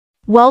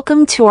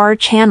Welcome to our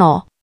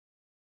channel.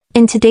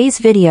 In today's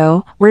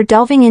video, we're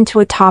delving into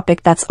a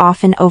topic that's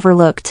often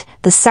overlooked,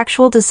 the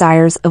sexual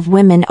desires of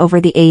women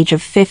over the age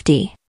of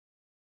 50.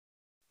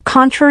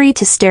 Contrary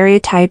to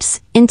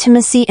stereotypes,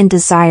 intimacy and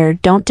desire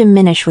don't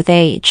diminish with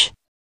age.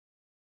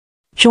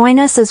 Join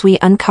us as we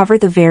uncover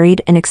the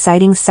varied and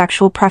exciting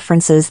sexual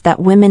preferences that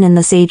women in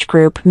this age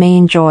group may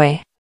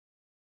enjoy.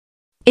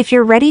 If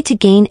you're ready to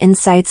gain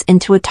insights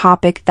into a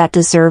topic that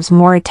deserves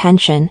more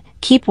attention,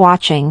 keep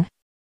watching.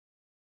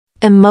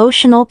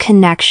 Emotional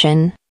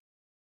connection.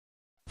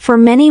 For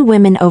many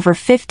women over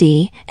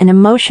 50, an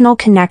emotional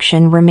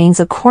connection remains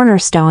a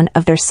cornerstone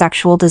of their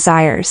sexual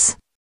desires.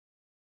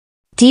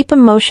 Deep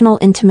emotional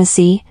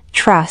intimacy,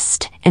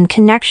 trust, and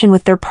connection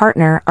with their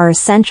partner are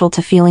essential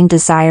to feeling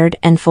desired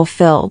and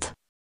fulfilled.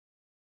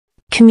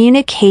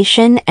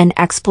 Communication and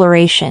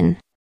exploration.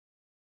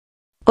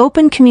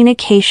 Open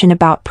communication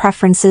about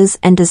preferences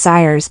and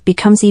desires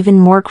becomes even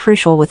more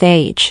crucial with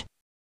age.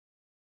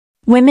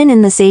 Women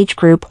in this age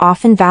group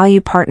often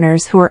value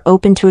partners who are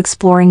open to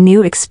exploring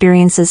new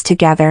experiences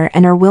together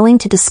and are willing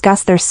to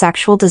discuss their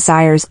sexual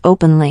desires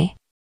openly.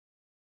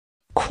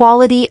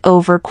 Quality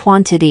over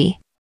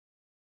quantity.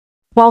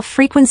 While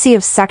frequency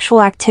of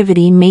sexual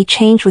activity may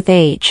change with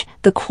age,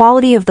 the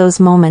quality of those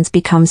moments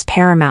becomes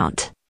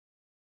paramount.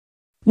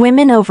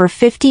 Women over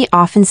 50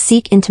 often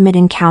seek intimate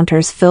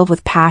encounters filled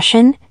with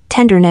passion,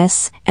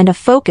 tenderness, and a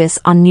focus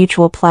on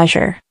mutual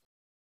pleasure.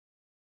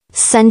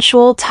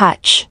 Sensual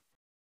touch.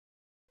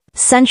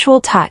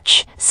 Sensual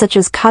touch, such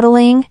as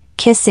cuddling,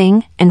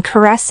 kissing, and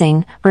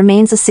caressing,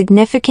 remains a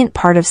significant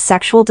part of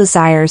sexual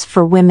desires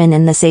for women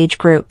in this age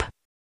group.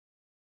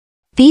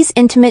 These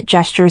intimate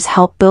gestures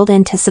help build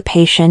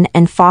anticipation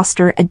and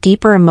foster a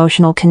deeper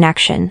emotional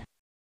connection.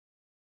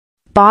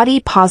 Body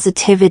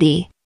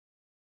positivity.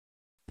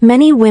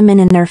 Many women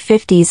in their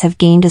 50s have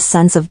gained a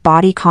sense of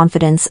body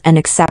confidence and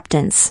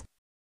acceptance.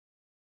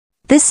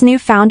 This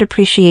newfound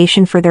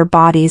appreciation for their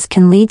bodies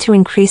can lead to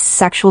increased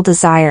sexual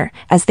desire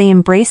as they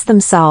embrace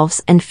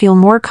themselves and feel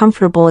more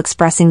comfortable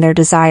expressing their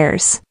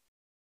desires.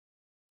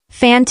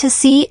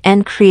 Fantasy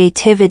and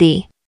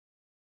creativity.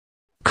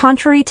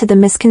 Contrary to the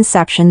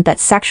misconception that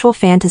sexual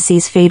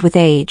fantasies fade with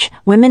age,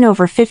 women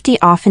over 50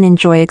 often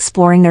enjoy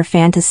exploring their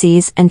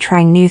fantasies and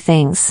trying new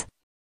things.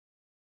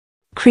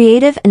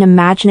 Creative and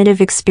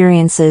imaginative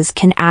experiences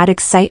can add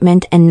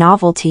excitement and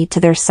novelty to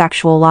their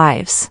sexual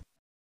lives.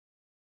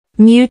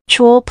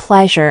 Mutual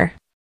pleasure.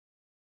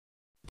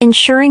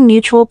 Ensuring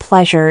mutual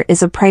pleasure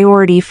is a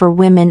priority for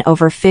women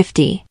over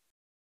 50.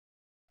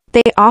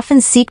 They often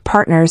seek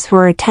partners who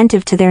are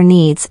attentive to their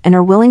needs and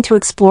are willing to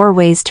explore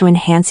ways to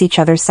enhance each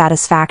other's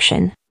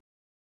satisfaction.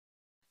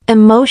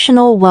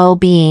 Emotional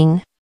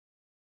well-being.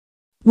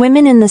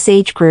 Women in this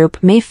age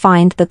group may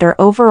find that their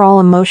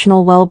overall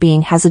emotional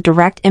well-being has a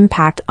direct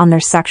impact on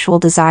their sexual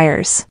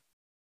desires.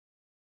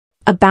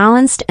 A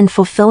balanced and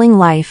fulfilling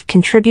life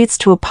contributes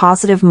to a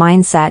positive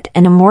mindset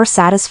and a more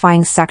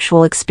satisfying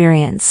sexual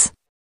experience.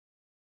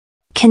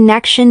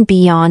 Connection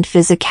beyond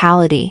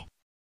physicality.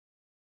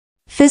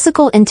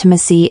 Physical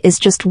intimacy is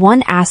just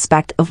one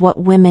aspect of what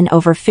women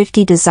over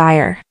 50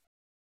 desire.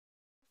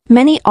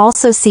 Many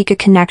also seek a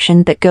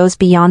connection that goes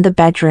beyond the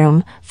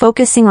bedroom,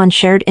 focusing on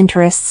shared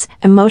interests,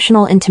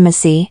 emotional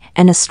intimacy,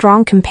 and a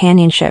strong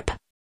companionship.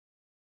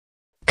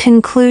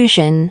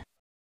 Conclusion.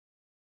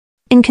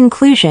 In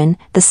conclusion,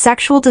 the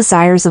sexual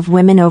desires of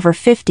women over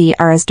 50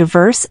 are as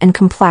diverse and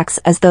complex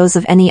as those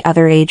of any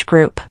other age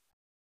group.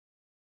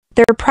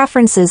 Their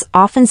preferences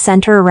often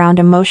center around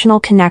emotional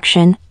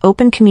connection,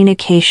 open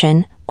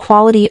communication,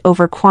 quality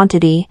over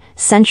quantity,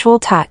 sensual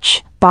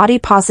touch, body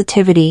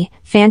positivity,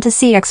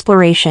 fantasy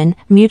exploration,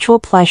 mutual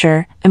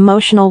pleasure,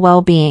 emotional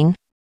well-being,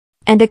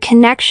 and a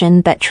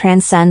connection that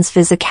transcends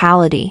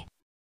physicality.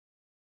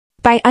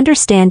 By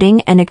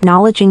understanding and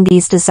acknowledging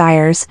these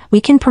desires,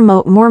 we can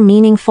promote more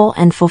meaningful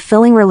and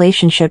fulfilling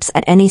relationships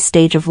at any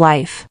stage of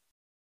life.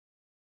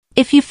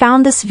 If you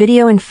found this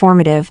video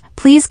informative,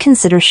 please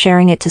consider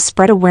sharing it to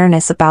spread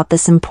awareness about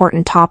this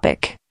important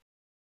topic.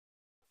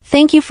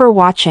 Thank you for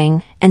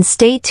watching, and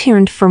stay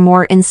tuned for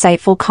more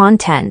insightful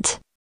content.